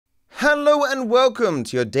Hello and welcome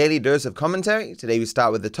to your daily dose of commentary. Today we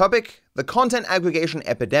start with the topic, the content aggregation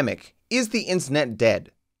epidemic. Is the internet dead?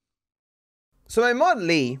 So my mod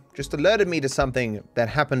Lee just alerted me to something that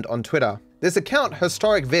happened on Twitter. This account,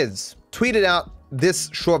 Historic Vids, tweeted out this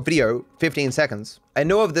short video, 15 seconds. I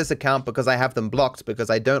know of this account because I have them blocked because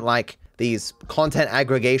I don't like these content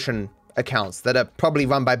aggregation accounts that are probably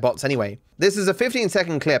run by bots anyway. This is a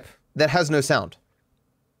 15-second clip that has no sound.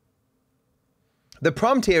 The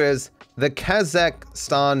prompt here is, the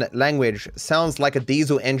Kazakhstan language sounds like a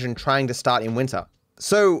diesel engine trying to start in winter.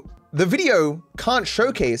 So the video can't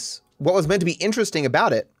showcase what was meant to be interesting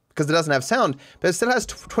about it because it doesn't have sound, but it still has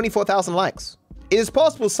 24,000 likes. It is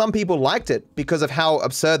possible some people liked it because of how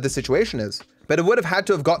absurd the situation is, but it would have had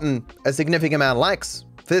to have gotten a significant amount of likes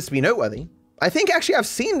for this to be noteworthy. I think actually I've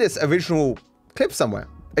seen this original clip somewhere.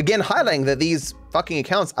 Again, highlighting that these fucking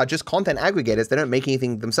accounts are just content aggregators. They don't make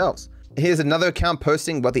anything themselves. Here's another account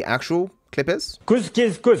posting what the actual clip is.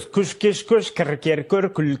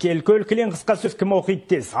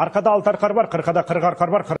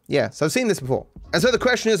 Yeah, so I've seen this before. And so the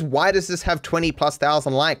question is, why does this have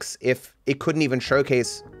 20,000+ likes if it couldn't even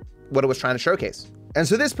showcase what it was trying to showcase? And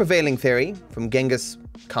so this prevailing theory from Genghis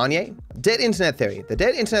Kanye, dead internet theory. The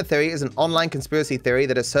dead internet theory is an online conspiracy theory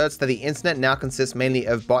that asserts that the internet now consists mainly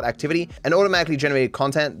of bot activity and automatically generated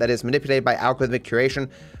content that is manipulated by algorithmic curation,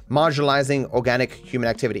 marginalizing organic human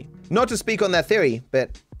activity. Not to speak on that theory,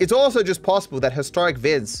 but it's also just possible that Historic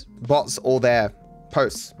Vids bots all their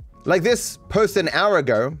posts. Like this post an hour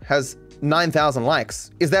ago has 9,000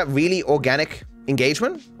 likes. Is that really organic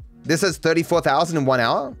engagement? This has 34,000 in 1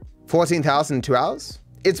 hour, 14,000 in 2 hours.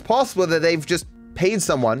 It's possible that they've just paid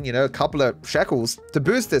someone, a couple of shekels to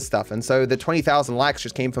boost this stuff. And so the 20,000 likes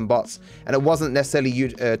just came from bots. And it wasn't necessarily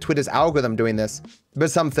Twitter's algorithm doing this,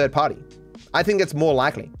 but some third party. I think it's more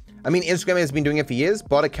likely. I mean, Instagram has been doing it for years.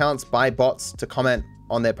 Bot accounts buy bots to comment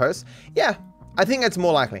on their posts. Yeah, I think it's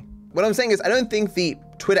more likely. What I'm saying is I don't think the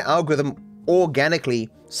Twitter algorithm organically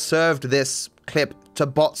served this clip to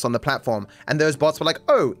bots on the platform. And those bots were like,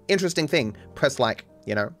 oh, interesting thing, press like,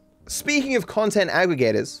 Speaking of content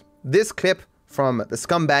aggregators, this clip from the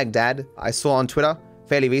scumbag dad I saw on Twitter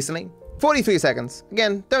fairly recently, 43 seconds.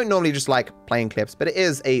 Again, don't normally just like playing clips, but it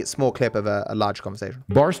is a small clip of a large conversation.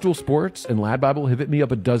 Barstool Sports and Lad Bible have hit me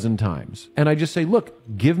up a dozen times. And I just say,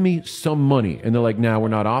 look, give me some money. And they're like, nah, we're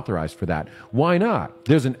not authorized for that. Why not?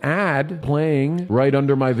 There's an ad playing right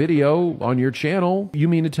under my video on your channel. You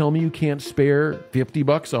mean to tell me you can't spare 50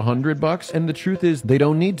 bucks, 100 bucks? And the truth is they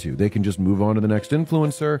don't need to. They can just move on to the next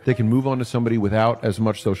influencer. They can move on to somebody without as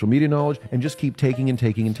much social media knowledge and just keep taking and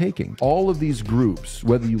taking and taking. All of these groups,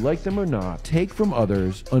 whether you like them or not, take from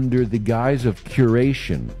others under the guise of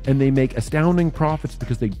curation, and they make astounding profits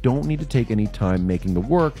because they don't need to take any time making the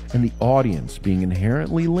work, and the audience, being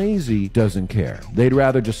inherently lazy, doesn't care. They'd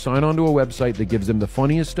rather just sign on to a website that gives them the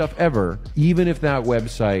funniest stuff ever, even if that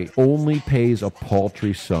website only pays a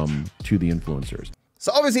paltry sum to the influencers.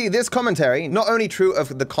 So obviously this commentary, not only true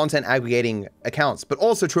of the content aggregating accounts, but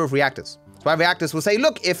also true of reactors. So my reactors will say,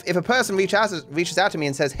 look, if a person reaches out to me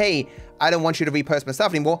and says, hey, I don't want you to repost my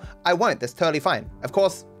stuff anymore, I won't. That's totally fine. Of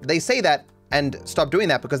course, they say that and stop doing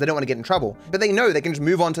that because they don't want to get in trouble. But they know they can just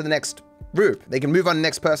move on to the next group. They can move on to the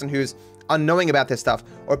next person who's unknowing about this stuff,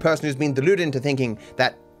 or a person who's been deluded into thinking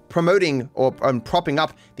that promoting or propping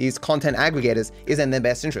up these content aggregators is in their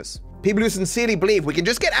best interests. People who sincerely believe we can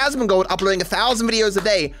just get Asmongold uploading 1,000 videos a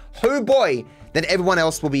day, oh boy, then everyone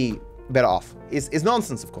else will be better off. Is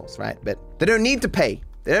nonsense, of course, right? But they don't need to pay.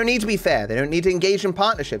 They don't need to be fair. They don't need to engage in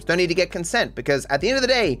partnerships. Don't need to get consent, because at the end of the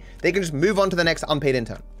day, they can just move on to the next unpaid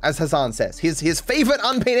intern. As Hassan says, his favorite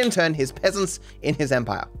unpaid intern, his peasants in his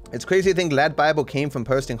empire. It's crazy to think Lad Bible came from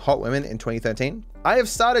posting hot women in 2013. I have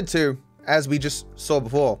started to, as we just saw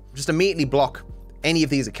before, just immediately block any of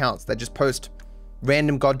these accounts that just post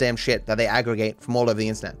random goddamn shit that they aggregate from all over the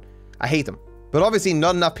internet. I hate them. But obviously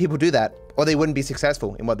not enough people do that, or they wouldn't be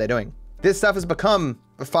successful in what they're doing. This stuff has become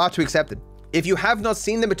far too accepted. If you have not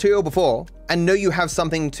seen the material before and know you have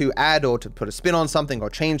something to add or to put a spin on something or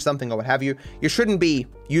change something or what have you, you shouldn't be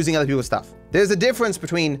using other people's stuff. There's a difference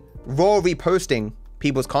between raw reposting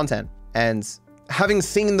people's content and having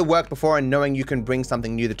seen the work before and knowing you can bring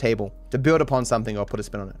something new to the table to build upon something or put a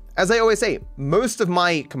spin on it. As I always say, most of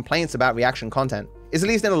my complaints about reaction content is at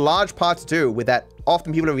least in a large part to do with that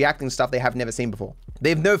often people are reacting to stuff they have never seen before. They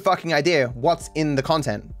have no fucking idea what's in the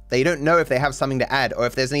content. They don't know if they have something to add or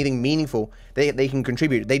if there's anything meaningful they can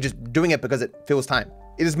contribute. They just doing it because it fills time.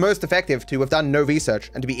 It is most effective to have done no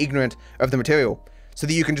research and to be ignorant of the material so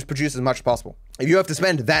that you can just produce as much as possible. If you have to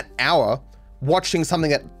spend that hour watching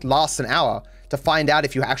something that lasts an hour to find out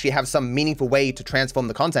if you actually have some meaningful way to transform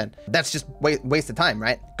the content. That's just wasted time,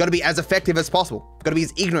 right? Got to be as effective as possible. Got to be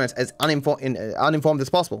as ignorant, as uninformed as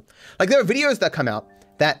possible. Like, there are videos that come out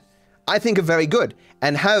that I think are very good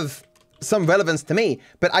and have some relevance to me,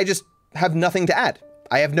 but I just have nothing to add.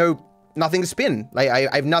 I have nothing to spin. Like,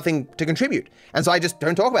 I have nothing to contribute. And so I just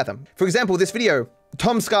don't talk about them. For example, this video,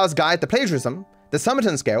 Tom Scar's Guide to Plagiarism, the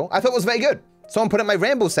Summerton scale, I thought was very good. Someone put it in my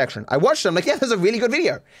Rambles section. I watched it, I'm like, yeah, that's a really good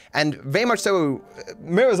video. And very much so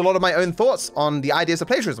mirrors a lot of my own thoughts on the ideas of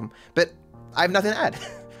plagiarism, but I have nothing to add.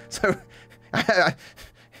 So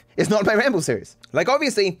it's not my Ramble series. Like,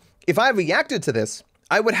 obviously, if I reacted to this,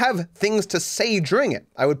 I would have things to say during it.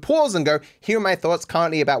 I would pause and go, here are my thoughts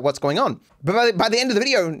currently about what's going on. But by the end of the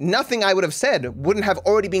video, nothing I would have said wouldn't have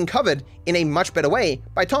already been covered in a much better way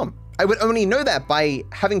by Tom. I would only know that by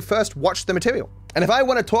having first watched the material. And if I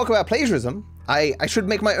want to talk about plagiarism, I should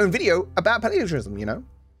make my own video about plagiarism, you know?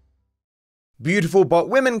 Beautiful bot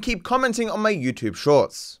women keep commenting on my YouTube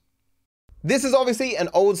shorts. This is obviously an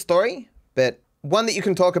old story, but one that you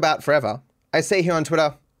can talk about forever. I say here on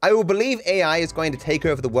Twitter, I will believe AI is going to take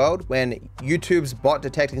over the world when YouTube's bot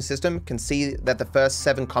detecting system can see that the first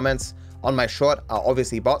 7 comments on my short are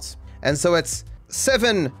obviously bots. And so it's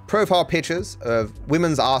 7 profile pictures of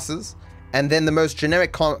women's asses, and then the most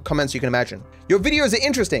generic comments you can imagine. Your videos are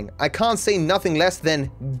interesting. I can't say nothing less than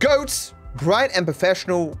GOATs. Bright and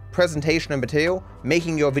professional presentation and material,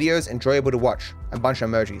 making your videos enjoyable to watch. A bunch of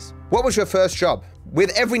emojis. What was your first job?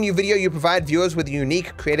 With every new video, you provide viewers with a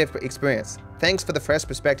unique creative experience. Thanks for the fresh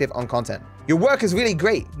perspective on content. Your work is really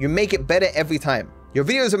great. You make it better every time. Your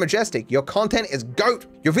videos are majestic. Your content is GOAT.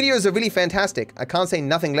 Your videos are really fantastic. I can't say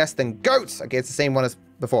nothing less than GOATs. Okay, it's the same one as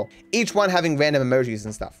before. Each one having random emojis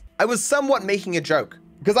and stuff. I was somewhat making a joke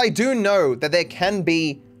because I do know that there can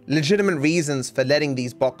be legitimate reasons for letting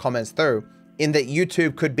these bot comments through, in that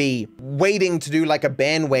YouTube could be waiting to do like a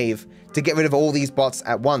ban wave to get rid of all these bots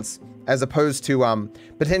at once, as opposed to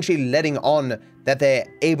potentially letting on that they're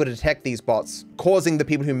able to detect these bots, causing the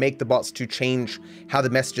people who make the bots to change how the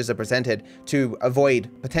messages are presented to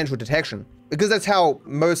avoid potential detection. Because that's how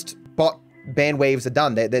most bot ban waves are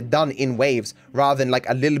done. They're done in waves rather than like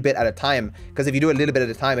a little bit at a time. Because if you do a little bit at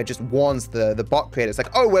a time, it just warns the bot creators like,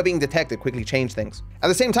 oh, we're being detected, quickly change things. At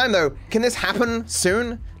the same time though, can this happen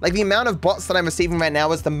soon? Like, the amount of bots that I'm receiving right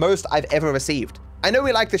now is the most I've ever received. I know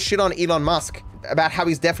we like to shit on Elon Musk about how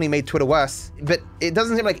he's definitely made Twitter worse, but it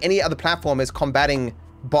doesn't seem like any other platform is combating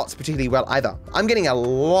bots particularly well either. I'm getting a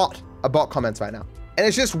lot of bot comments right now. And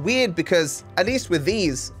it's just weird because, at least with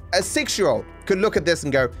these, a 6-year-old could look at this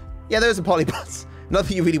and go, yeah, those are polybots. Not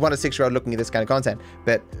that you really want a 6-year-old looking at this kind of content,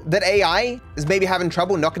 but that AI is maybe having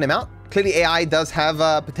trouble knocking them out. Clearly AI does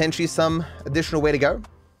have potentially some additional way to go.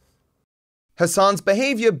 Hassan's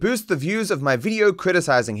behavior boosts the views of my video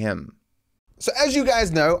criticizing him. So as you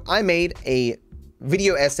guys know, I made a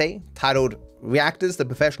video essay titled Reactors to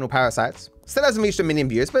Professional Parasites. Still hasn't reached 1 million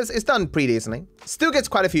views, but it's done pretty decently. Still gets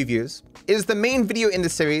quite a few views. It is the main video in the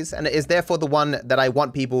series, and it is therefore the one that I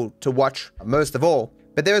want people to watch most of all.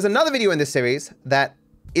 But there is another video in this series that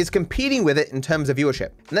is competing with it in terms of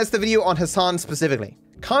viewership. And that's the video on Hassan specifically.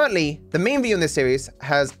 Currently, the main video in this series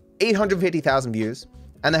has 850,000 views,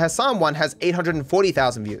 and the Hassan one has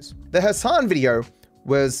 840,000 views. The Hassan video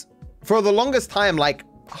was, for the longest time, like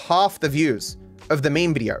half the views of the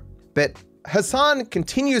main video. But Hassan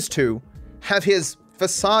continues to have his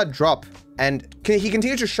facade drop, and he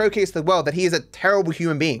continues to showcase the world that he is a terrible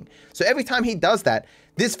human being. So every time he does that,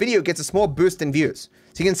 this video gets a small boost in views.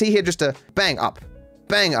 So you can see here just a bang up,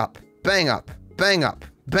 bang up, bang up, bang up,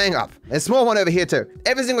 bang up. And a small one over here too.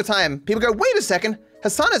 Every single time people go, wait a second,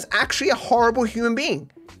 Hassan is actually a horrible human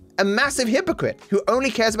being. A massive hypocrite who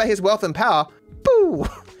only cares about his wealth and power. Boo!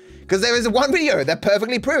 Because there is one video that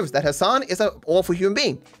perfectly proves that Hassan is an awful human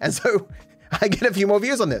being. And so I get a few more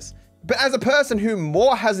views on this. But as a person who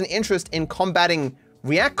more has an interest in combating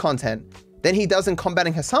React content than he does in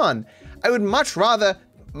combating Hassan, I would much rather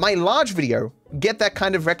my large video get that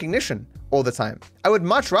kind of recognition all the time. I would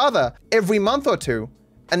much rather every month or two,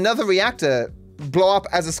 another reactor blow up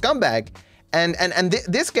as a scumbag and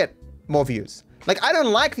this get more views. Like, I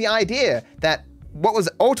don't like the idea that what was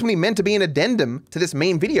ultimately meant to be an addendum to this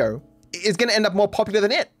main video is gonna end up more popular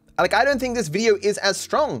than it. Like, I don't think this video is as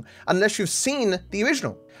strong unless you've seen the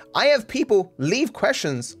original. I have people leave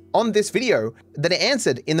questions on this video that are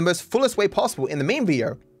answered in the most fullest way possible in the main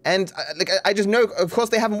video. And I just know, of course,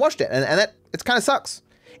 they haven't watched it, and that it kind of sucks.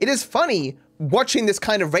 It is funny watching this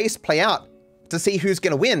kind of race play out to see who's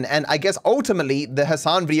gonna win, and I guess ultimately the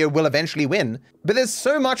Hassan video will eventually win. But there's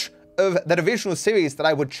so much of that original series that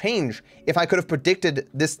I would change if I could have predicted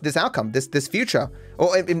this outcome, this future,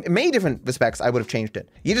 or in many different respects, I would have changed it.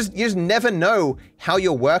 You just never know how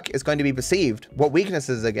your work is going to be perceived, what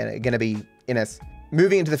weaknesses are going to be in us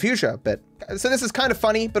moving into the future. But so this is kind of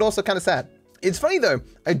funny, but also kind of sad. It's funny though,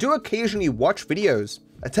 I do occasionally watch videos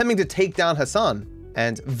attempting to take down Hassan,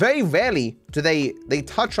 and very rarely do they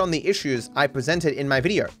touch on the issues I presented in my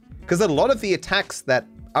video. Because a lot of the attacks that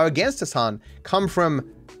are against Hassan come from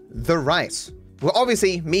the right. Well,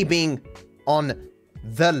 obviously, me being on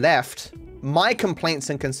the left, my complaints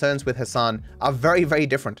and concerns with Hassan are very, very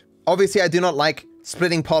different. Obviously, I do not like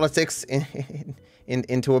splitting politics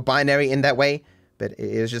into a binary in that way, but it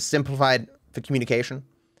is just simplified for communication.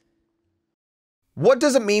 What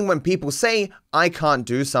does it mean when people say, I can't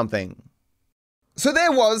do something? So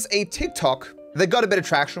there was a TikTok that got a bit of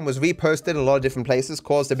traction, was reposted in a lot of different places,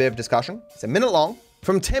 caused a bit of discussion. It's a minute long.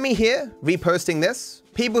 From Temmie here, reposting this.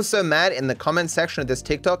 People so mad in the comment section of this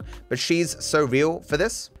TikTok, but she's so real for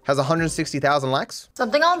this. Has 160,000 likes.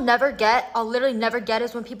 Something I'll literally never get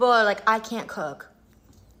is when people are like, I can't cook.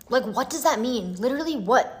 Like, what does that mean? Literally,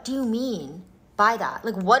 what do you mean by that?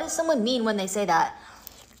 Like, what does someone mean when they say that?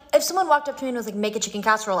 If someone walked up to me and was like, make a chicken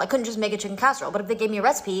casserole, I couldn't just make a chicken casserole. But if they gave me a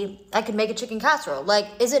recipe, I could make a chicken casserole. Like,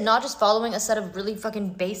 is it not just following a set of really fucking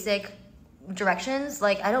basic directions?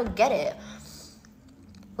 Like, I don't get it.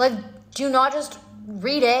 Like, do not just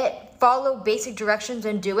read it, follow basic directions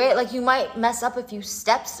and do it. Like, you might mess up a few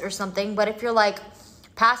steps or something, but if you're like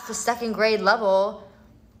past the second grade level,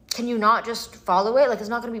 can you not just follow it? Like, it's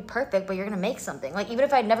not gonna be perfect, but you're gonna make something. Like, even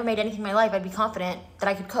if I'd never made anything in my life, I'd be confident that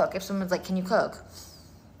I could cook. If someone's like, can you cook?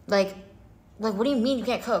 Like, what do you mean you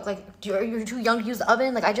can't cook? Like, you're too young to use the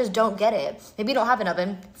oven? Like, I just don't get it. Maybe you don't have an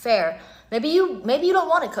oven, fair. Maybe you don't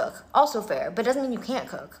want to cook, also fair, but it doesn't mean you can't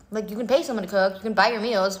cook. Like, you can pay someone to cook, you can buy your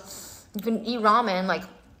meals, you can eat ramen, like,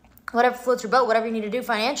 whatever floats your boat, whatever you need to do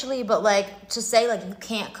financially, but like, to say like you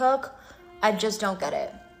can't cook, I just don't get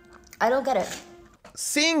it. I don't get it.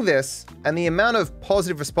 Seeing this and the amount of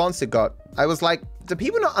positive response it got, I was like, do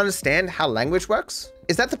people not understand how language works?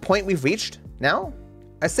 Is that the point we've reached now?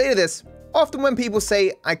 I say to this, often when people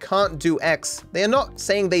say, I can't do X, they are not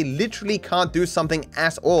saying they literally can't do something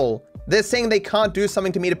at all. They're saying they can't do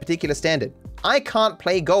something to meet a particular standard. I can't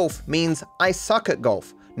play golf means I suck at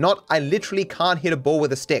golf, not I literally can't hit a ball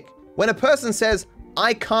with a stick. When a person says,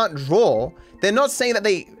 I can't draw, they're not saying that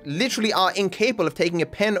they literally are incapable of taking a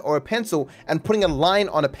pen or a pencil and putting a line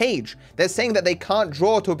on a page. They're saying that they can't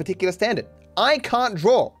draw to a particular standard. I can't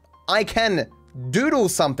draw. I can doodle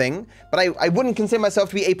something, but I wouldn't consider myself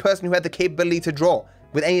to be a person who had the capability to draw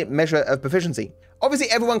with any measure of proficiency. Obviously,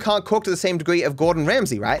 everyone can't cook to the same degree of Gordon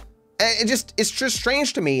Ramsay, right? And it's just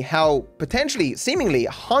strange to me how potentially, seemingly,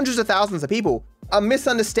 hundreds of thousands of people are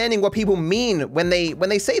misunderstanding what people mean when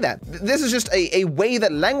they say that. This is just a way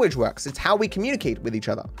that language works. It's how we communicate with each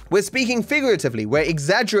other. We're speaking figuratively. We're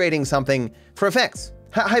exaggerating something for effects.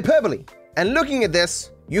 Hyperbole. And looking at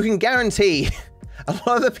this, you can guarantee a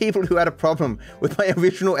lot of the people who had a problem with my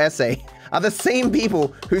original essay are the same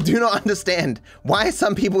people who do not understand why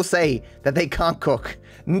some people say that they can't cook.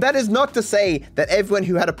 And that is not to say that everyone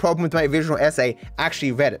who had a problem with my original essay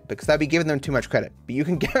actually read it, because I'd be giving them too much credit. But you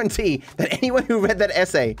can guarantee that anyone who read that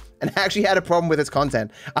essay and actually had a problem with its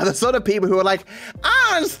content are the sort of people who are like, I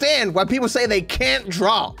don't understand why people say they can't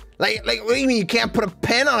draw. Like, what do you mean you can't put a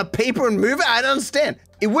pen on a paper and move it? I don't understand.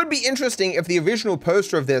 It would be interesting if the original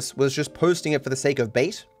poster of this was just posting it for the sake of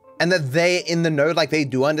bait, and that they're in the know, like they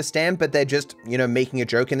do understand, but they're just, you know, making a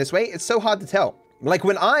joke in this way. It's so hard to tell. Like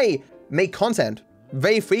when I make content,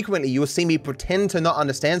 very frequently you will see me pretend to not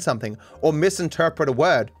understand something or misinterpret a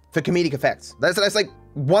word for comedic effects. That's like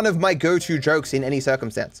one of my go-to jokes in any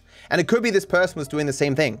circumstance. And it could be this person was doing the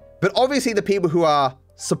same thing. But obviously the people who are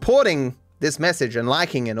supporting this message and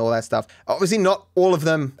liking and all that stuff, obviously not all of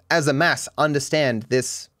them as a mass understand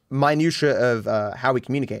this minutia of how we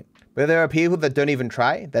communicate. But there are people that don't even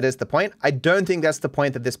try. That is the point. I don't think that's the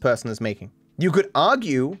point that this person is making. You could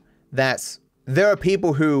argue that there are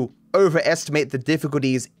people who overestimate the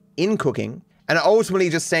difficulties in cooking and are ultimately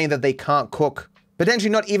just saying that they can't cook, potentially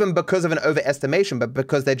not even because of an overestimation, but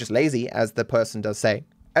because they're just lazy, as the person does say.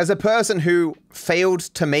 As a person who failed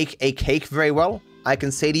to make a cake very well, I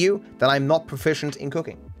can say to you that I'm not proficient in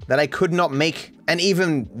cooking, that I could not make an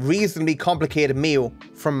even reasonably complicated meal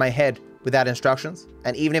from my head without instructions.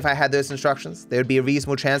 And even if I had those instructions, there would be a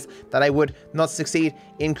reasonable chance that I would not succeed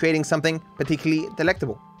in creating something particularly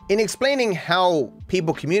delectable. In explaining how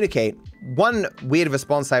people communicate, one weird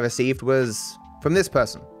response I received was from this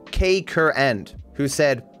person, K. Kerr And, who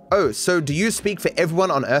said, oh, so do you speak for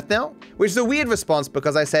everyone on Earth now? Which is a weird response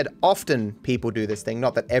because I said often people do this thing,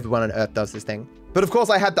 not that everyone on Earth does this thing. But of course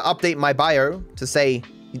I had to update my bio to say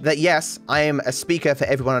that yes, I am a speaker for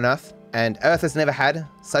everyone on Earth, and Earth has never had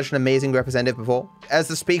such an amazing representative before. As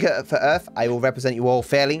the speaker for Earth, I will represent you all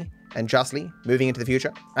fairly and justly moving into the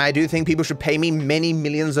future. I do think people should pay me many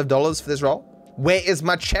millions of dollars for this role. Where is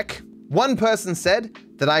my check? One person said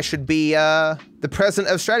that I should be the president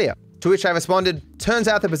of Australia, to which I responded, turns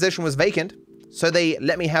out the position was vacant, so they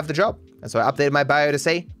let me have the job. And so I updated my bio to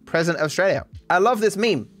say president of Australia. I love this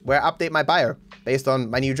meme where I update my bio based on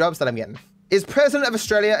my new jobs that I'm getting. Is president of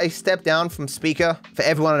Australia a step down from speaker for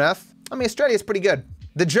everyone on Earth? I mean, Australia's pretty good.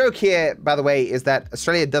 The joke here, by the way, is that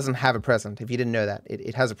Australia doesn't have a president. If you didn't know that,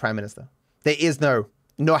 it has a prime minister. There is no,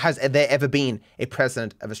 nor has there ever been a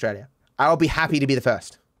president of Australia. I'll be happy to be the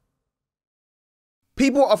first.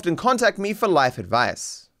 People often contact me for life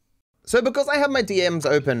advice. So because I have my DMs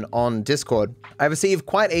open on Discord, I receive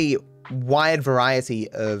quite a wide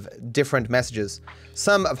variety of different messages.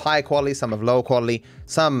 Some of high quality, some of low quality,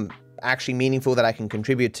 some actually meaningful that I can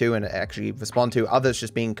contribute to and actually respond to, others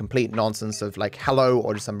just being complete nonsense of like hello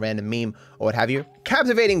or just some random meme or what have you.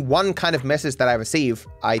 Captivating one kind of message that I receive,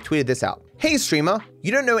 I tweeted this out. Hey streamer,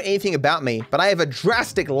 you don't know anything about me, but I have a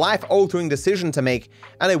drastic life-altering decision to make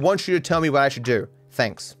and I want you to tell me what I should do.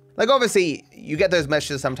 Thanks. Like obviously, you get those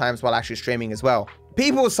messages sometimes while actually streaming as well.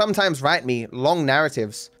 People sometimes write me long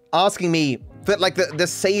narratives asking me for like the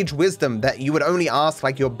sage wisdom that you would only ask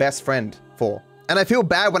like your best friend for. And I feel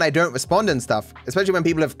bad when I don't respond and stuff, especially when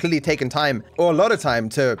people have clearly taken time or a lot of time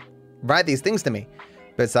to write these things to me.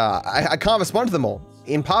 But I can't respond to them all,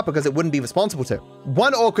 in part because it wouldn't be responsible to.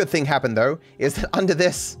 One awkward thing happened though, is that under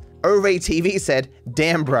this, O-Ray TV said,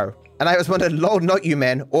 damn bro. And I responded, lol, not you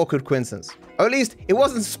man, awkward coincidence. Or at least it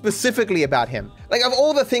wasn't specifically about him. Like of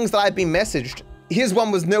all the things that I've been messaged, his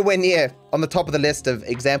one was nowhere near on the top of the list of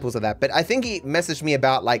examples of that. But I think he messaged me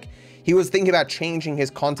about like, he was thinking about changing his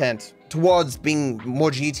content towards being more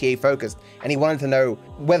GTA focused. And he wanted to know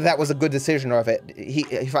whether that was a good decision or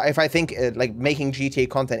if I think like making GTA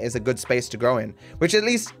content is a good space to grow in, which at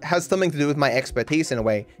least has something to do with my expertise in a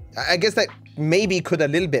way. I guess that maybe could a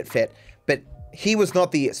little bit fit, but he was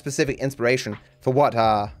not the specific inspiration for what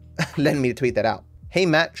led me to tweet that out. Hey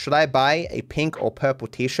Matt, should I buy a pink or purple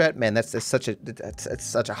t-shirt? Man, that's such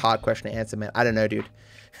a hard question to answer, man. I don't know, dude.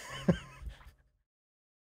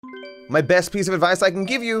 My best piece of advice I can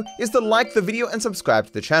give you is to like the video and subscribe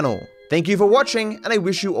to the channel. Thank you for watching, and I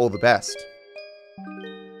wish you all the best.